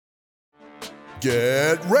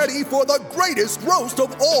Get ready for the greatest roast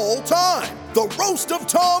of all time, the Roast of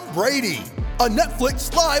Tom Brady, a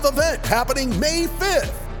Netflix live event happening May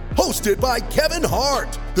 5th. Hosted by Kevin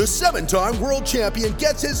Hart, the 7-time world champion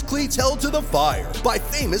gets his cleats held to the fire by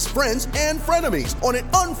famous friends and frenemies on an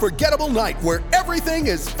unforgettable night where everything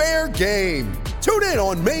is fair game. Tune in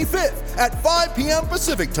on May 5th at 5 p.m.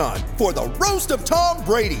 Pacific time for the Roast of Tom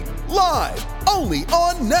Brady, live only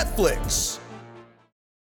on Netflix.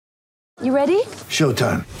 You ready?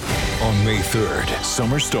 Showtime. On May 3rd,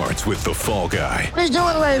 summer starts with The Fall Guy. Let's do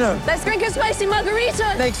it later. Let's drink a spicy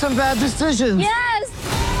margarita. Make some bad decisions. Yes!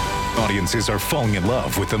 Audiences are falling in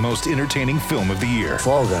love with the most entertaining film of the year.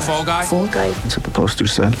 Fall Guy. Fall Guy? Fall Guy. That's what the poster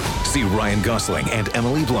said. See Ryan Gosling and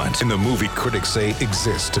Emily Blunt in the movie critics say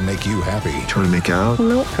exists to make you happy. Trying to make it out?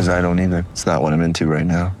 Nope. Because I don't either. It's not what I'm into right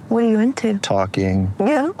now. What are you into? Talking.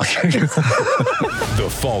 Yeah. The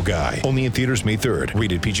Fall Guy. Only in theaters May 3rd.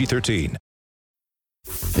 Rated PG-13.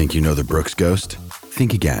 Think you know the Brooks Ghost?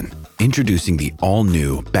 Think again. Introducing the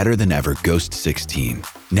all-new, better-than-ever Ghost 16.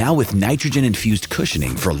 Now with nitrogen-infused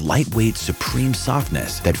cushioning for lightweight, supreme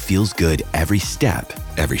softness that feels good every step,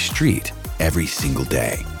 every street, every single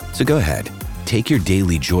day. So go ahead, take your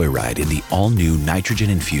daily joyride in the all-new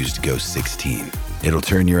nitrogen-infused Ghost 16. It'll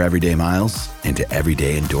turn your everyday miles into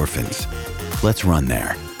everyday endorphins. Let's run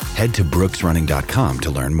there. Head to brooksrunning.com to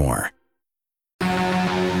learn more.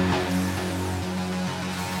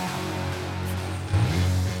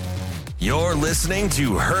 You're listening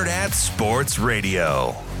to Herd at Sports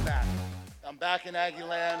Radio. I'm back in Aggie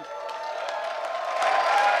Land.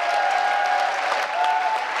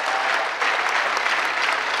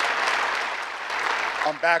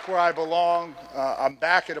 I'm back where I belong. I'm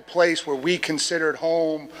back at a place where we considered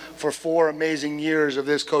home for 4 amazing years of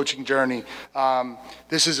this coaching journey.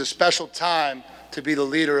 This is a special time to be the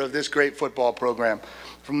leader of this great football program.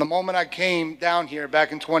 From the moment I came down here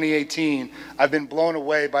back in 2018, I've been blown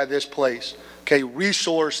away by this place. Okay,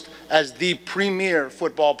 resourced as the premier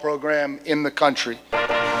football program in the country.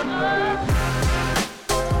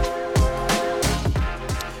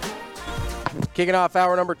 Kicking off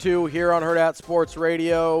hour number 2 here on Herd at Sports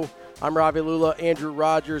Radio. I'm Ravi Lula, Andrew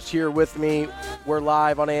Rogers here with me. We're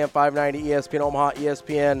live on AM 590 ESPN Omaha,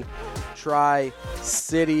 ESPN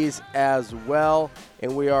Tri-Cities as well.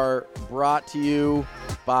 And we are brought to you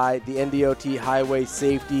by the NDOT Highway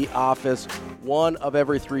Safety Office. 1 of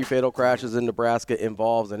every 3 fatal crashes in Nebraska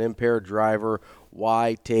involves an impaired driver.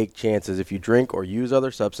 Why take chances? If you drink or use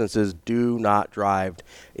other substances, do not drive.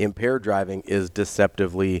 Impaired driving is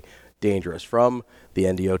deceptively dangerous. From the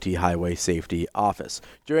NDOT Highway Safety Office.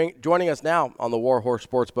 Joining us now on the Warhorse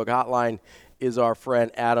Sportsbook Hotline is our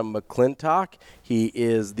friend Adam McClintock. He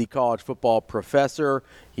is the college football professor.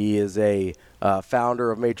 He is a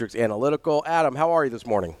founder of Matrix Analytical. Adam, how are you this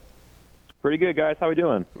morning? Pretty good, guys. How we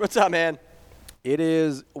doing? What's up, man? It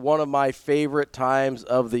is one of my favorite times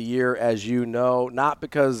of the year, as you know, not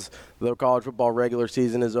because the college football regular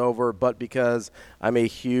season is over, but because I'm a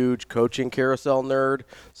huge coaching carousel nerd.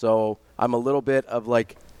 So I'm a little bit of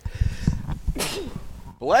like...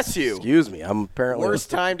 Bless you. Excuse me. I'm apparently...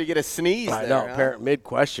 Worst time to get a sneeze I there, know. huh?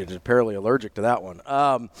 Mid-question. Apparently allergic to that one.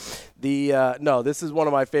 No, this is one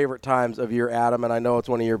of my favorite times of year, Adam, and I know it's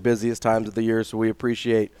one of your busiest times of the year, so we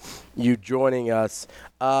appreciate you joining us.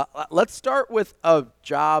 Let's start with a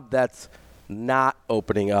job that's not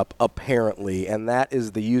opening up, apparently, and that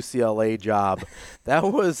is the UCLA job. That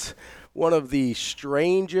was one of the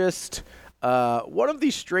strangest...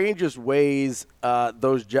 ways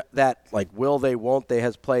that like will they, won't they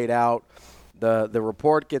has played out. The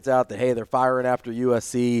report gets out that, hey, they're firing after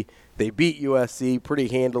USC. They beat USC pretty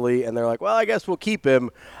handily, and they're like, well, I guess we'll keep him.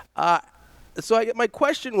 So my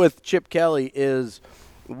question with Chip Kelly is,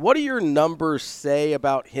 what do your numbers say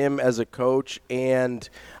about him as a coach, and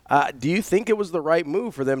do you think it was the right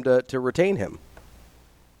move for them to retain him?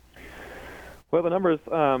 Well, the numbers,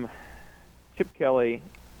 Chip Kelly,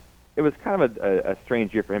 it was kind of a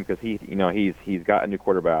strange year for him because he's got a new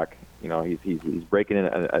quarterback. You know, he's breaking in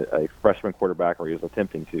a freshman quarterback, or he was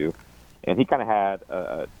attempting to, and he kind of had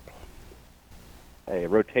a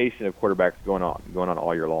rotation of quarterbacks going on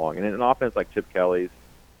all year long. And in an offense like Chip Kelly's,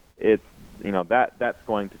 it's that's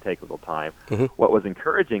going to take a little time. Mm-hmm. What was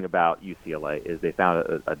encouraging about UCLA is they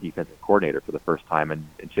found a defensive coordinator for the first time in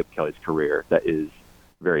Chip Kelly's career that is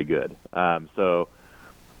very good. So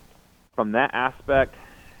from that aspect,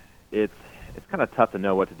 it's kind of tough to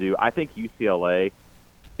know what to do. I think UCLA,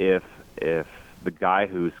 if the guy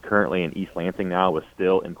who's currently in East Lansing now was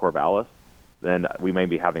still in Corvallis, then we may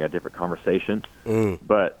be having a different conversation.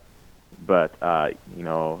 But but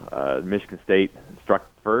Michigan State struck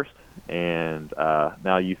first, and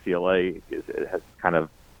now UCLA has kind of,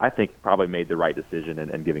 I think, probably made the right decision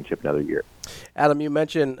in giving Chip another year. Adam, you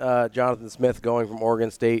mentioned Jonathan Smith going from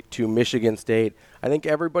Oregon State to Michigan State. I think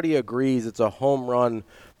everybody agrees it's a home run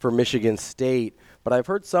for Michigan State, but I've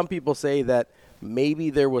heard some people say that maybe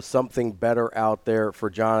there was something better out there for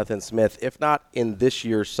Jonathan Smith, if not in this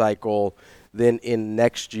year's cycle, then in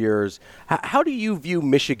next year's. How do you view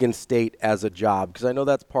Michigan State as a job? Because I know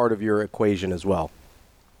that's part of your equation as well.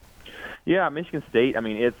 Yeah, Michigan State, I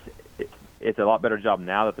mean, it's a lot better job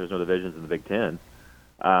now that there's no divisions in the Big Ten.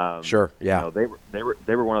 Sure, yeah. They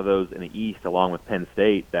were one of those in the East, along with Penn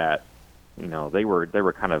State, that they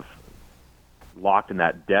were kind of locked in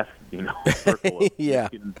that death circle of yeah.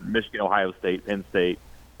 Michigan, Ohio State, Penn State,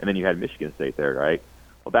 and then you had Michigan State there, right?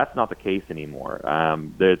 Well, that's not the case anymore.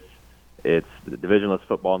 It's the divisionless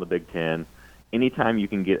football in the Big Ten. Anytime you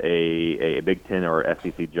can get a Big Ten or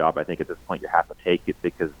SEC job, I think at this point you have to take it,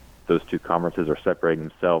 because those two conferences are separating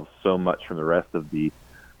themselves so much from the rest of the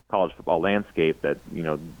college football landscape that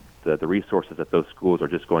the resources at those schools are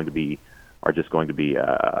just going to be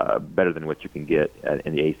better than what you can get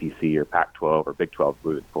in the ACC or Pac-12 or Big 12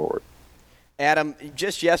 moving forward. Adam,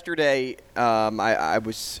 just yesterday,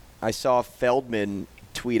 I saw Feldman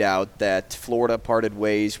tweet out that Florida parted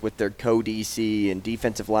ways with their co-DC and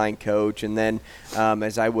defensive line coach, and then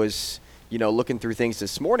as I was looking through things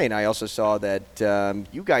this morning, I also saw that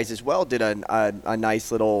you guys as well did a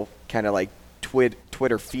nice little kind of like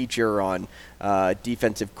Twitter feature on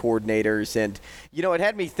defensive coordinators. And, it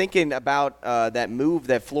had me thinking about that move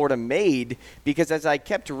that Florida made, because as I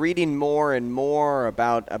kept reading more and more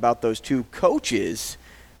about those two coaches,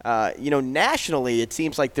 nationally it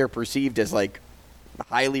seems like they're perceived as like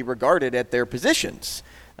highly regarded at their positions.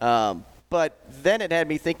 But then it had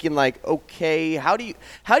me thinking, like, okay, how do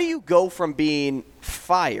you go from being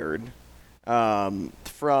fired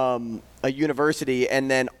from a university and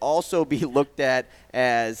then also be looked at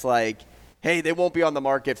as like, hey, they won't be on the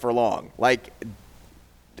market for long? Like,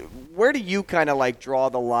 where do you kind of like draw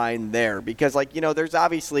the line there? Because there's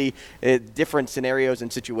obviously different scenarios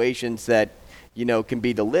and situations that can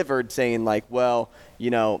be delivered saying like, well,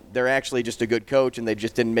 they're actually just a good coach and they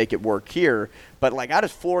just didn't make it work here. But like, how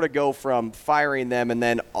does Florida go from firing them and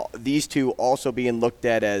then these two also being looked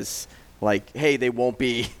at as like, hey, they won't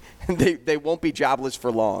be they won't be jobless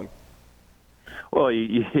for long? Well,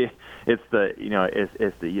 it's the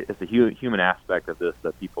human aspect of this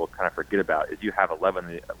that people kind of forget about. Is you have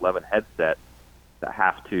 11 headsets that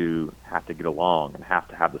have to get along and have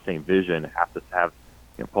to have the same vision, have to have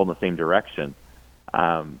pull in the same direction.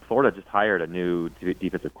 Florida just hired a new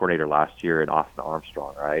defensive coordinator last year in Austin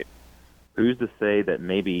Armstrong, right? Who's to say that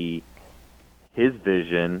maybe his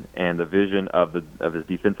vision and the vision of his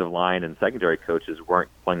defensive line and secondary coaches weren't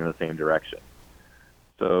playing in the same direction?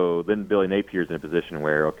 So then Billy Napier's in a position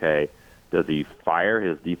where, okay, does he fire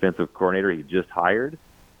his defensive coordinator he just hired,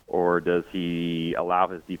 or does he allow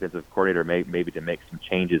his defensive coordinator maybe to make some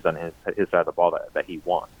changes on his side of the ball that he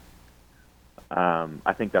wants?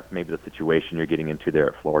 I think that's maybe the situation you're getting into there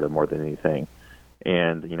at Florida more than anything.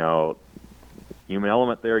 And, human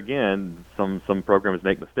element there again, some programs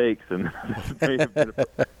make mistakes, and this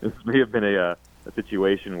may have been a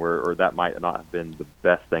situation where that might not have been the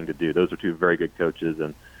best thing to do. Those are two very good coaches,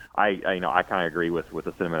 and I kind of agree with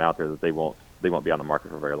the sentiment out there that they won't be on the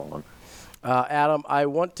market for very long. Adam, I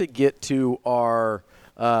want to get to our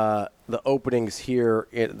the openings here,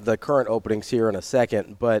 the current openings here in a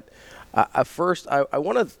second, but first I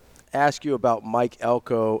want to ask you about Mike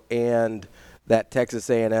Elko and that Texas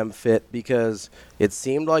A&M fit, because it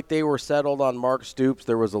seemed like they were settled on Mark Stoops.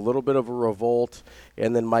 There was a little bit of a revolt,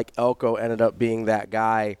 and then Mike Elko ended up being that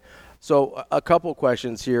guy. So a couple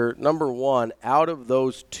questions here. Number one, out of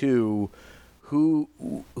those two, who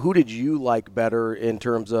did you like better in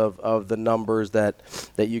terms of the numbers that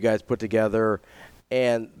you guys put together?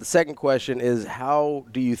 And the second question is, how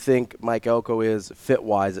do you think Mike Elko is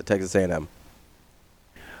fit-wise at Texas A&M?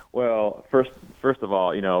 Well, first of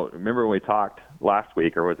all, remember when we talked last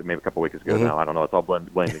week, or was it maybe a couple weeks ago now? I don't know. It's all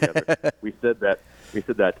blending together. we said that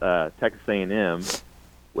Texas A&M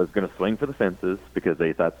was going to swing for the fences because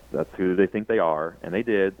that's who they think they are, and they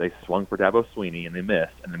did. They swung for Dabo Swinney, and they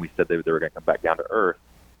missed. And then we said they were going to come back down to earth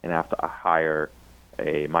and have to hire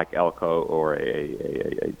a Mike Elko or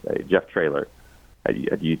a Jeff Traylor at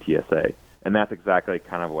UTSA. And that's exactly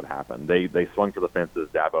kind of what happened. They swung for the fences.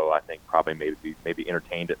 Dabo, I think, probably maybe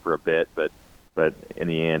entertained it for a bit, but in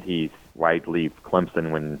the end, why leave Clemson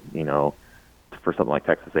when for something like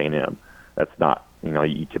Texas A&M? That's not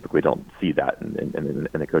you typically don't see that in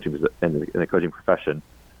the coaching profession.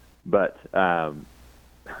 But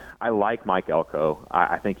I like Mike Elko.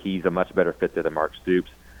 I think he's a much better fit there than Mark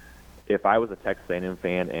Stoops. If I was a Texas A&M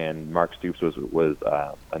fan and Mark Stoops was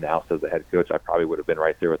announced as the head coach, I probably would have been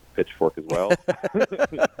right there with the pitchfork as well.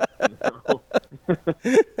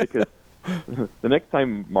 Because the next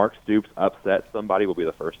time Mark Stoops upsets somebody will be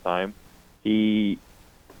the first time. He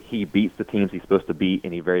beats the teams he's supposed to beat,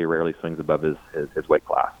 and he very rarely swings above his weight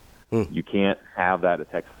class. You can't have that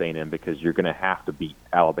at Texas A&M because you're going to have to beat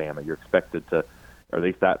Alabama. You're expected to, or at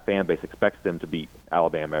least that fan base expects them to beat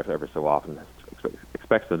Alabama every so often.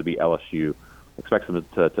 Expects them to beat LSU. Expects them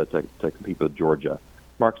to compete with Georgia.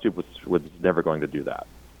 Mark Stoops was never going to do that.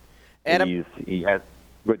 And he has.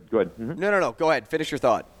 Go ahead. Mm-hmm. No. Go ahead. Finish your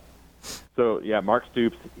thought. So yeah, Mark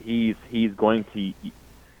Stoops. He's going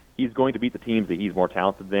to beat the teams that he's more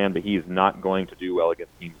talented than, but he's not going to do well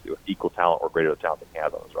against teams with equal talent or greater talent than he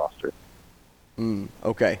has on his roster.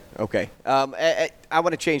 Okay. I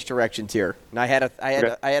want to change directions here, and I had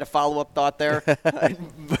a follow-up thought there,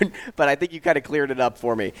 but I think you kind of cleared it up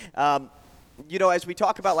for me. As we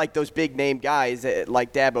talk about like those big name guys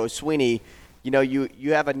like Dabo Swinney,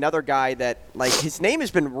 you have another guy that like his name has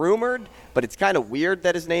been rumored, but it's kind of weird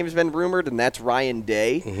that his name has been rumored, and that's Ryan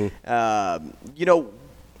Day. Mm-hmm.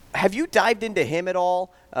 Have you dived into him at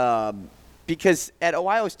all? Because at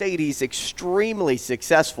Ohio State he's extremely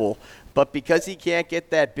successful. But because he can't get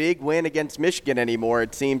that big win against Michigan anymore,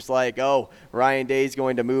 it seems like, Ryan Day's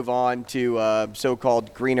going to move on to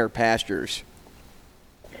so-called greener pastures.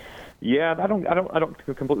 Yeah, I don't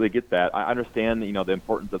completely get that. I understand, the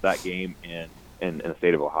importance of that game in the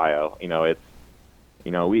state of Ohio.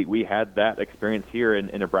 We had that experience here in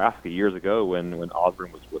Nebraska years ago when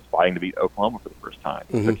Osborne was fighting to beat Oklahoma for the first time.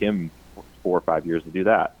 It took him 4 or 5 years to do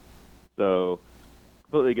that. So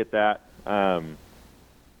completely get that.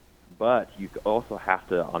 But you also have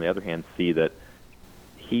to, on the other hand, see that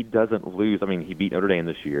he doesn't lose. I mean, he beat Notre Dame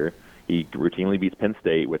this year. He routinely beats Penn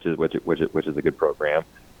State, which is a good program.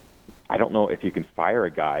 I don't know if you can fire a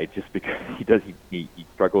guy just because he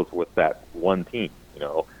struggles with that one team,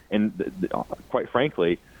 And quite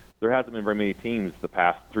frankly, there hasn't been very many teams the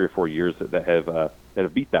past 3 or 4 years that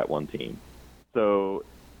have beat that one team. So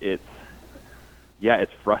it's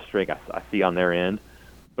frustrating. I see on their end,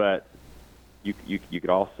 but you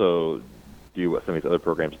could also do what some of these other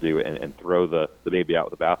programs do and throw the baby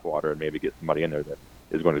out with the bathwater and maybe get somebody in there that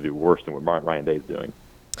is going to do worse than what Ryan Day is doing.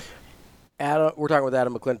 Adam, we're talking with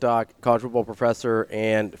Adam McClintock, college football professor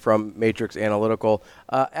and from Matrix Analytical.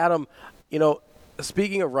 Adam,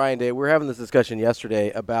 speaking of Ryan Day, we were having this discussion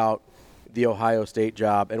yesterday about the Ohio State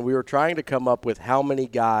job, and we were trying to come up with how many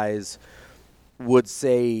guys would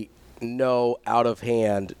say no out of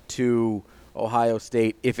hand to Ohio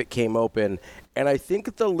State if it came open, and I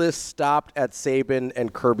think the list stopped at Saban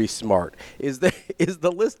and Kirby Smart. Is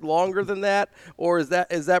the list longer than that, or is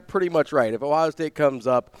that pretty much right? If Ohio State comes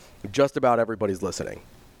up, just about everybody's listening.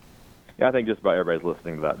 Yeah, I think just about everybody's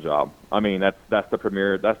listening to that job. I mean, that's the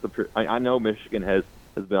premier. I know Michigan has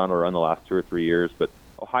been on a run the last 2 or 3 years, but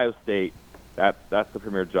Ohio State, that's the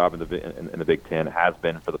premier job in the Big Ten, has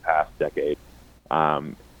been for the past decade.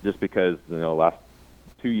 Just because the last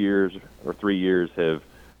 2 years or 3 years have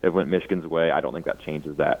went Michigan's way, I don't think that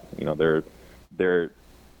changes that. Their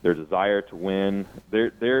desire to win,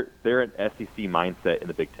 they're an SEC mindset in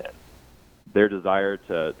the Big Ten. Their desire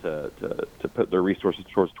to put their resources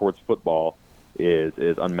towards football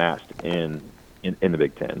is unmatched in the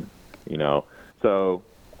Big Ten. So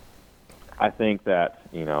I think that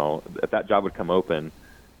if that job would come open,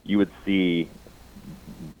 you would see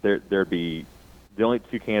there'd be the only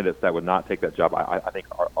 2 candidates that would not take that job. I think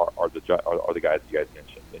are the guys you guys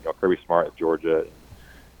mentioned. Kirby Smart at Georgia,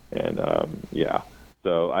 and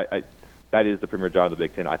So I that is the premier job of the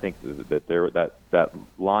Big Ten. I think that that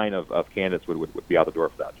line of candidates would be out the door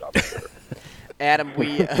for that job. For sure. Adam,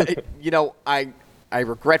 we I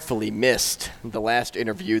regretfully missed the last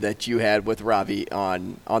interview that you had with Ravi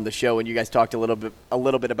on the show, and you guys talked a little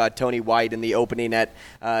bit about Tony White and the opening at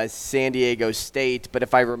San Diego State. But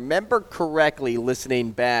if I remember correctly,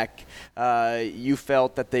 listening back, you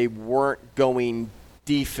felt that they weren't going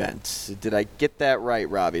defense. Did I get that right,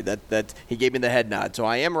 Ravi? That he gave me the head nod, so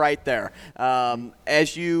I am right there.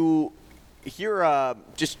 As you hear,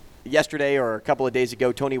 just yesterday or a couple of days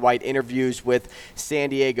ago, Tony White interviews with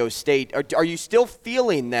San Diego State. Are you still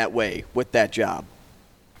feeling that way with that job?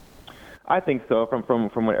 I think so.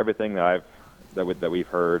 From everything that we've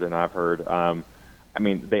heard and I've heard. I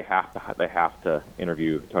mean, they have to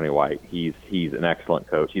interview Tony White. He's an excellent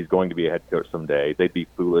coach. He's going to be a head coach someday. They'd be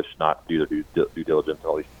foolish not to do their due diligence and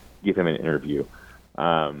at least give him an interview.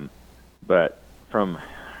 But from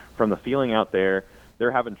the feeling out there,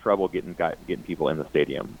 they're having trouble getting people in the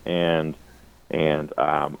stadium, and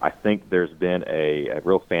I think there's been a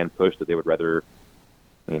real fan push that they would rather,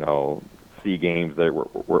 see games that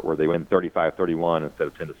where they win 35-31 instead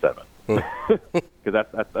of 10-7, because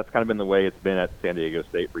that's kind of been the way it's been at San Diego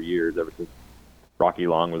State for years, ever since Rocky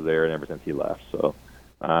Long was there and ever since he left. So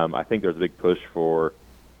I think there's a big push for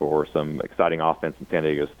some exciting offense in San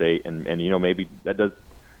Diego State, and maybe that does.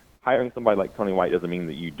 Hiring somebody like Tony White doesn't mean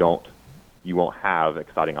that you won't have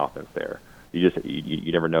exciting offense there.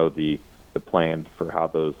 You never know the plan for how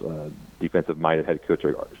those defensive-minded head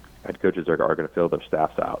coaches are going to fill their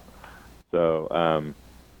staffs out. So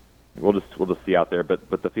we'll just see out there.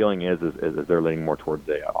 But the feeling is they're leaning more towards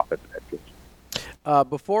a offensive head coach.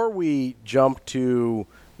 Before we jump to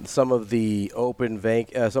some of the open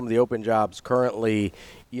jobs currently,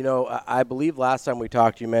 I believe last time we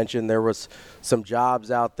talked, you mentioned there was some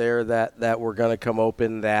jobs out there that were going to come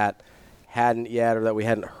open that hadn't yet, or that we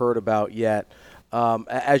hadn't heard about yet.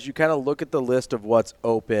 As you kind of look at the list of what's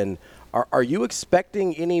open, are you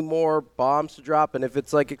expecting any more bombs to drop? And if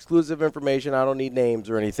it's like exclusive information, I don't need names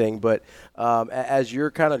or anything, but as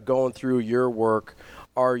you're kind of going through your work,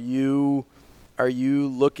 are you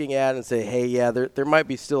looking at and say, hey, yeah, there might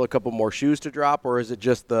be still a couple more shoes to drop, or is it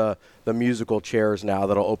just the musical chairs now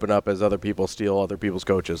that'll open up as other people steal other people's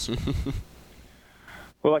coaches?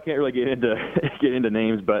 Well, I can't really get into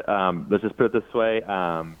names, but let's just put it this way: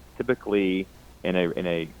 typically, in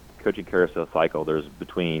a coaching carousel cycle, there's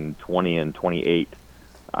between 20 and 28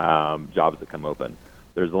 jobs that come open.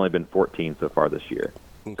 There's only been 14 so far this year,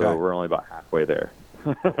 so we're only about halfway there.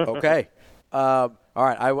 Okay. All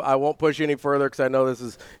right, I won't push you any further because I know this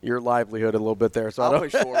is your livelihood a little bit there. So I'll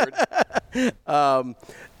push forward.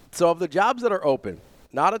 So of the jobs that are open,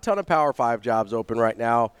 not a ton of Power 5 jobs open right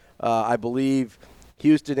now. I believe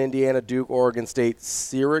Houston, Indiana, Duke, Oregon State,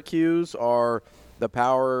 Syracuse are the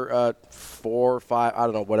Power 4, 5. I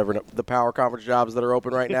don't know, whatever the Power Conference jobs that are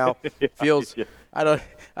open right now. Feels I don't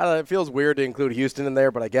know. It feels weird to include Houston in there,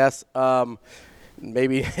 but I guess.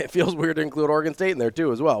 Maybe it feels weird to include Oregon State in there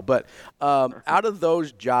too as well. But out of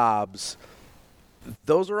those jobs,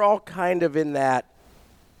 those are all kind of in that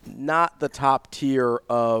not the top tier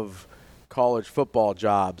of college football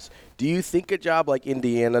jobs. Do you think a job like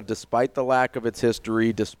Indiana, despite the lack of its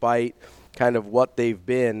history, despite kind of what they've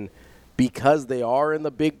been, because they are in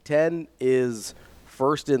the Big Ten, is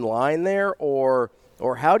first in line there? Or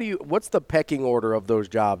what's the pecking order of those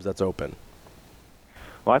jobs that's open?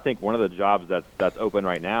 Well, I think one of the jobs that's open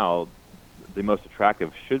right now, the most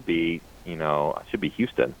attractive should be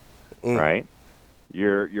Houston, right?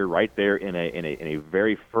 You're right there in a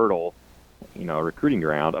very fertile, recruiting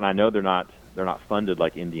ground, and I know they're not funded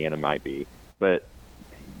like Indiana might be, but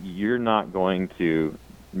you're not going to.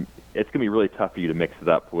 It's going to be really tough for you to mix it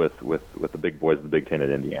up with the big boys of the Big Ten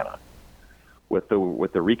at Indiana, with the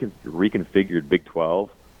reconfigured Big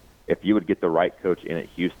 12. If you would get the right coach in at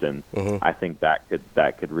Houston, I think that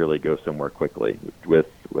could really go somewhere quickly with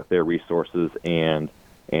their resources and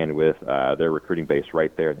with their recruiting base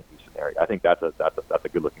right there in the Houston area. I think that's a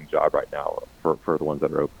good looking job right now for the ones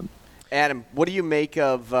that are open. Adam, what do you make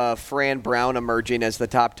of Fran Brown emerging as the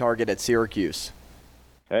top target at Syracuse?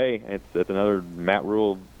 Hey, it's another Matt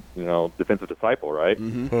Rule, defensive disciple, right?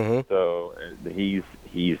 So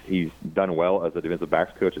he's done well as a defensive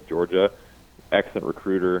backs coach at Georgia. Excellent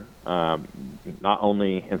recruiter. Not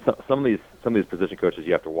only, and some of these position coaches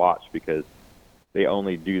you have to watch because they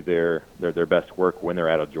only do their best work when they're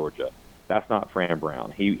out of Georgia. That's not Fran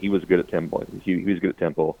Brown. He was good at Temple. He was good at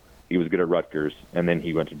Temple. He was good at Rutgers, and then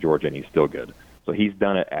he went to Georgia, and he's still good. So he's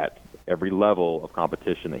done it at every level of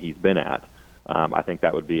competition that he's been at. I think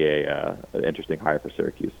that would be an interesting hire for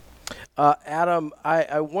Syracuse. Adam,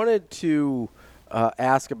 I wanted to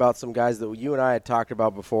ask about some guys that you and I had talked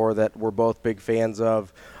about before that we're both big fans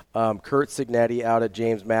of. Curt Cignetti out at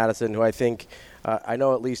James Madison, who I think, I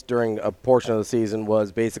know at least during a portion of the season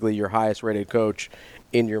was basically your highest rated coach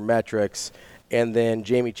in your metrics. And then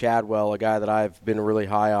Jamie Chadwell, a guy that I've been really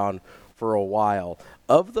high on for a while.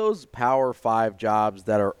 Of those Power 5 jobs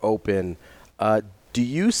that are open, do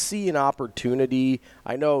you see an opportunity?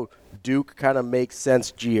 I know Duke kind of makes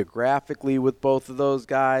sense geographically with both of those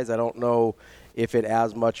guys. I don't know if it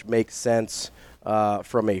as much makes sense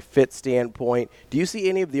from a fit standpoint. Do you see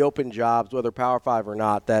any of the open jobs, whether Power 5 or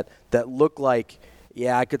not, that look like,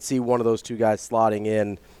 yeah, I could see one of those two guys slotting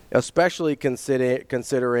in, especially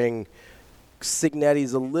considering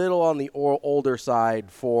Cignetti's a little on the older side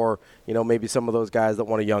for, maybe some of those guys that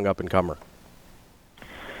want a young up-and-comer?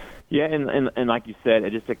 Yeah, and like you said,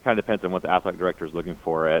 it just kind of depends on what the athletic director is looking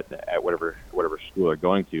for at whatever school they're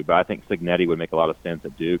going to. But I think Signetti would make a lot of sense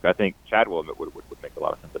at Duke. I think Chadwell would make a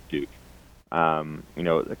lot of sense at Duke.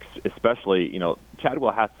 Especially,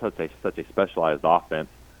 Chadwell has such a specialized offense.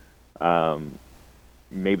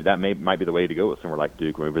 Maybe that might be the way to go with somewhere like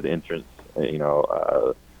Duke, where the entrance,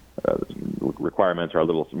 requirements are a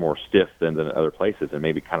little more stiff than other places, and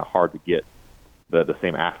maybe kind of hard to get the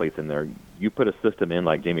same athletes in there. You put a system in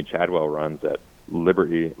like Jamie Chadwell runs at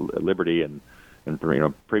Liberty, and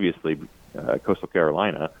previously Coastal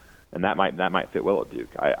Carolina, and that might fit well at Duke.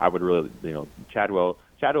 I would really, Chadwell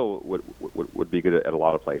would be good at a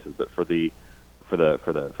lot of places, but for the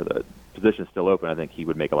position still open, I think he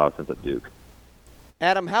would make a lot of sense at Duke.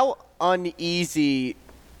 Adam, how uneasy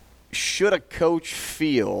should a coach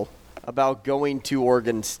feel about going to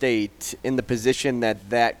Oregon State in the position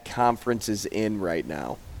that conference is in right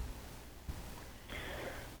now?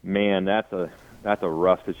 Man, that's a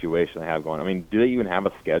rough situation they have going. I mean, do they even have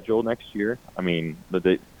a schedule next year? I mean,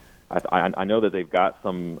 I know that they've got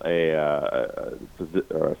a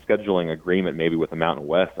scheduling agreement maybe with the Mountain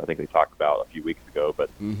West. I think they talked about a few weeks ago. But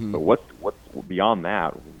what's beyond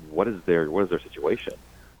that? What is their situation?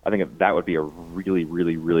 I think that would be a really,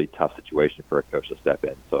 really, really tough situation for a coach to step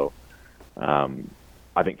in. So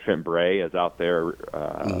I think Trent Bray is out there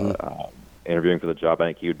interviewing for the job. I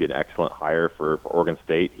think he would be an excellent hire for Oregon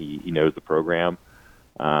State. He knows the program,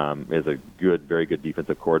 is a very good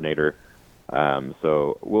defensive coordinator.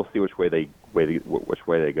 So we'll see which way they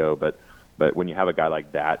go. But when you have a guy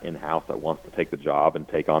like that in house that wants to take the job and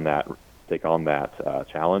take on that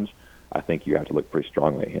challenge, I think you have to look pretty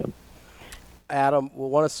strongly at him. Adam, we'll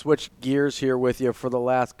want to switch gears here with you for the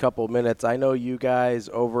last couple minutes. I know you guys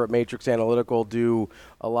over at Matrix Analytical do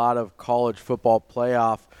a lot of college football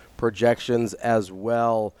playoff projections as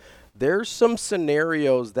well. There's some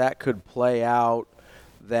scenarios that could play out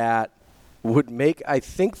that would make, I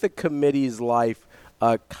think, the committee's life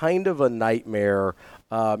kind of a nightmare.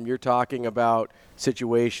 You're talking about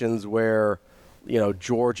situations where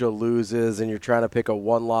Georgia loses and you're trying to pick a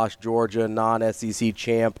one-loss Georgia non-SEC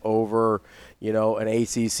champ over, an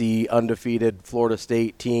ACC undefeated Florida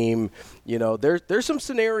State team. There's some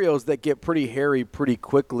scenarios that get pretty hairy pretty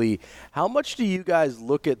quickly. How much do you guys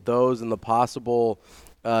look at those and the possible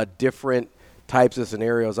different types of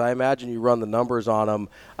scenarios? I imagine you run the numbers on them.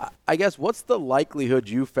 I guess what's the likelihood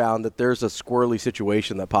you found that there's a squirrely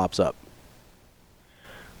situation that pops up?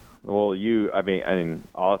 Well,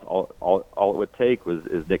 all it would take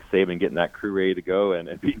is Nick Saban getting that crew ready to go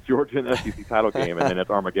and beat Georgia in the SEC title game, and then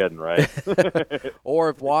it's Armageddon, right? Or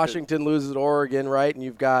if Washington loses at Oregon, right, and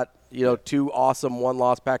you've got two awesome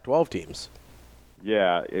one-loss Pac-12 teams.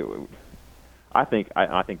 Yeah, I think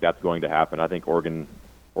that's going to happen. I think Oregon's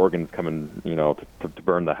coming, to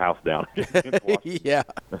burn the house down. Yeah,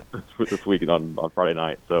 this week on Friday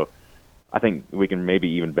night. So I think we can maybe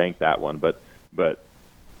even bank that one, but.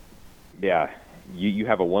 Yeah, you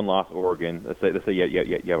have a one-loss Oregon. Let's say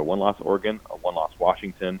you have a one-loss Oregon, a one-loss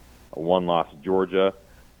Washington, a one-loss Georgia,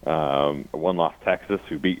 a one-loss Texas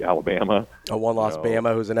who beat Alabama, a one-loss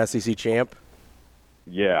Bama who's an SEC champ.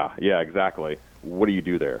 Yeah, exactly. What do you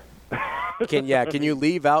do there? Can you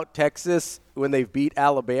leave out Texas when they've beat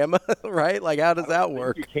Alabama? Right? Like, how does that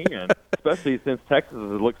work? You can, especially since Texas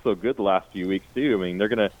has looked so good the last few weeks too. I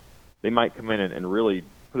mean, they might come in and really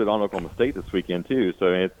put it on Oklahoma State this weekend too.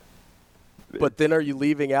 So But then are you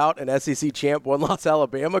leaving out an SEC champ one-loss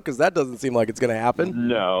Alabama? Because that doesn't seem like it's going to happen.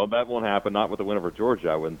 No, that won't happen. Not with the win over Georgia,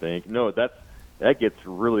 I wouldn't think. No, that gets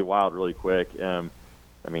really wild really quick.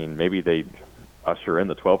 Maybe they usher in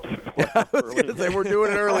the 12th team. I was going to say, we're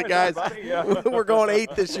doing it early, guys. We're going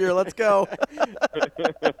 8 this year. Let's go.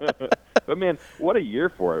 But, man, what a year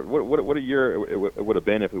for it. What a year it would have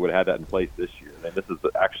been if we would have had that in place this year. And this is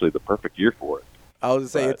actually the perfect year for it. I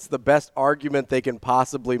was going to say, it's the best argument they can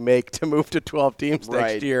possibly make to move to 12 teams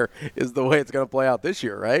next year is the way it's going to play out this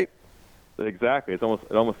year, right? Exactly. It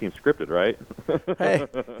almost seems scripted, right?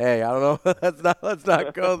 Hey, I don't know. Let's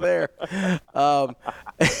not go there.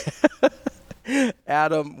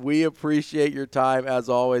 Adam, we appreciate your time as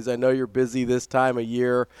always. I know you're busy this time of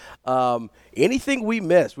year. Anything we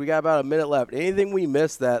missed? We got about a minute left. Anything we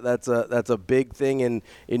missed that's a big thing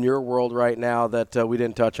in your world right now that we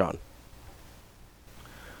didn't touch on?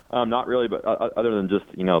 Not really, but other than just,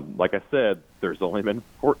 like I said, there's only been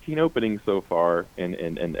 14 openings so far in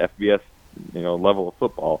FBS, level of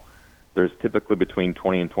football. There's typically between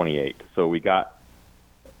 20 and 28. So we got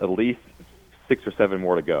at least 6 or 7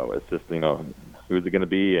 more to go. It's just, who's it going to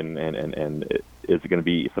be and is it going to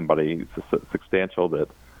be somebody substantial that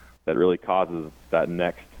really causes that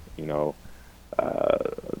next,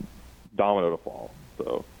 domino to fall.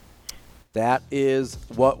 So that is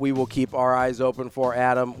what we will keep our eyes open for,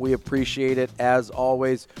 Adam. We appreciate it as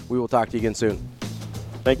always. We will talk to you again soon.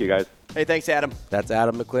 Thank you, guys. Hey, thanks, Adam. That's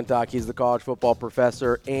Adam McClintock. He's the college football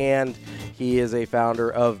professor, and he is a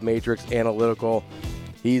founder of Matrix Analytical.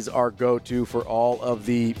 He's our go-to for all of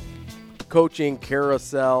the coaching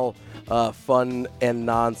carousel fun and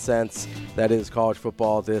nonsense that is college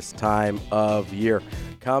football this time of year.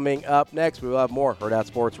 Coming up next, we will have more Herd at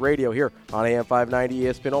Sports Radio here on AM 590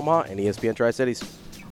 ESPN Omaha and ESPN Tri-Cities.